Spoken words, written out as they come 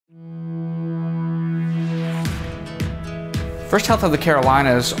FirstHealth of the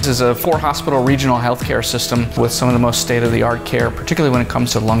Carolinas is a 4-hospital regional healthcare system with some of the most state-of-the-art care, particularly when it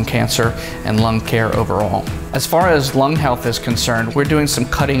comes to lung cancer and lung care overall. As far as lung health is concerned, we're doing some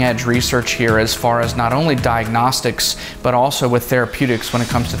cutting-edge research here as far as not only diagnostics, but also with therapeutics when it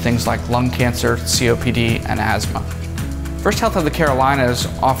comes to things like lung cancer, COPD, and asthma. FirstHealth of the Carolinas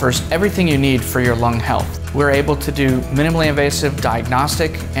offers everything you need for your lung health. We're able to do minimally invasive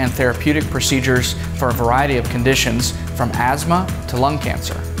diagnostic and therapeutic procedures for a variety of conditions, from asthma to lung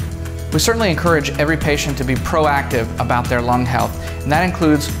cancer. We certainly encourage every patient to be proactive about their lung health, and that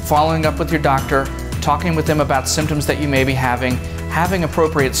includes following up with your doctor, talking with them about symptoms that you may be having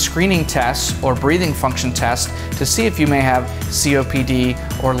appropriate screening tests or breathing function tests to see if you may have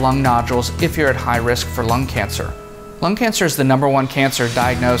COPD or lung nodules if you're at high risk for lung cancer. Lung cancer is the #1 cancer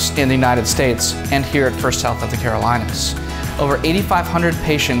diagnosed in the United States and here at FirstHealth of the Carolinas. Over 8,500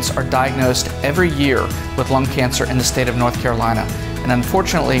 patients are diagnosed every year with lung cancer in the state of North Carolina, and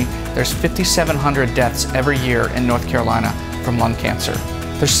unfortunately, there's 5,700 deaths every year in North Carolina from lung cancer.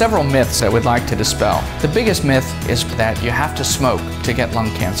 There's several myths that we'd like to dispel. The biggest myth is that you have to smoke to get lung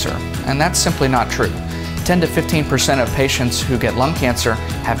cancer, and that's simply not true. 10 to 15% of patients who get lung cancer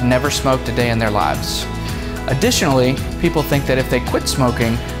have never smoked a day in their lives. Additionally, people think that if they quit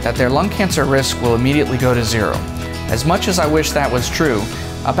smoking, that their lung cancer risk will immediately go to zero. As much as I wish that was true,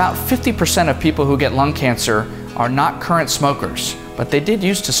 about 50% of people who get lung cancer are not current smokers, but they did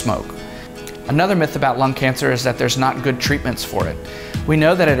used to smoke. Another myth about lung cancer is that there's not good treatments for it. We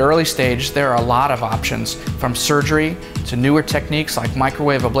know that at early stage there are a lot of options, from surgery to newer techniques like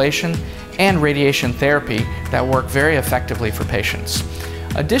microwave ablation and radiation therapy that work very effectively for patients.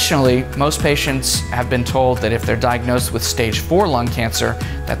 Additionally, most patients have been told that if they're diagnosed with stage 4 lung cancer,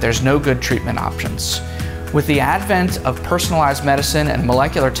 that there's no good treatment options. With the advent of personalized medicine and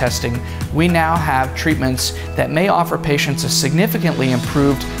molecular testing, we now have treatments that may offer patients a significantly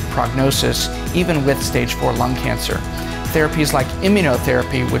improved prognosis even with stage 4 lung cancer. Therapies like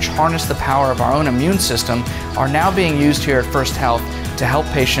immunotherapy, which harness the power of our own immune system, are now being used here at FirstHealth to help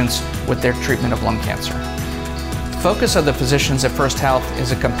patients with their treatment of lung cancer. The focus of the physicians at FirstHealth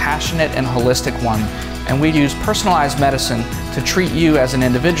is a compassionate and holistic one, and we use personalized medicine to treat you as an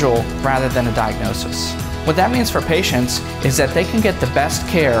individual rather than a diagnosis. What that means for patients is that they can get the best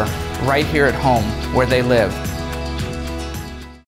care right here at home where they live,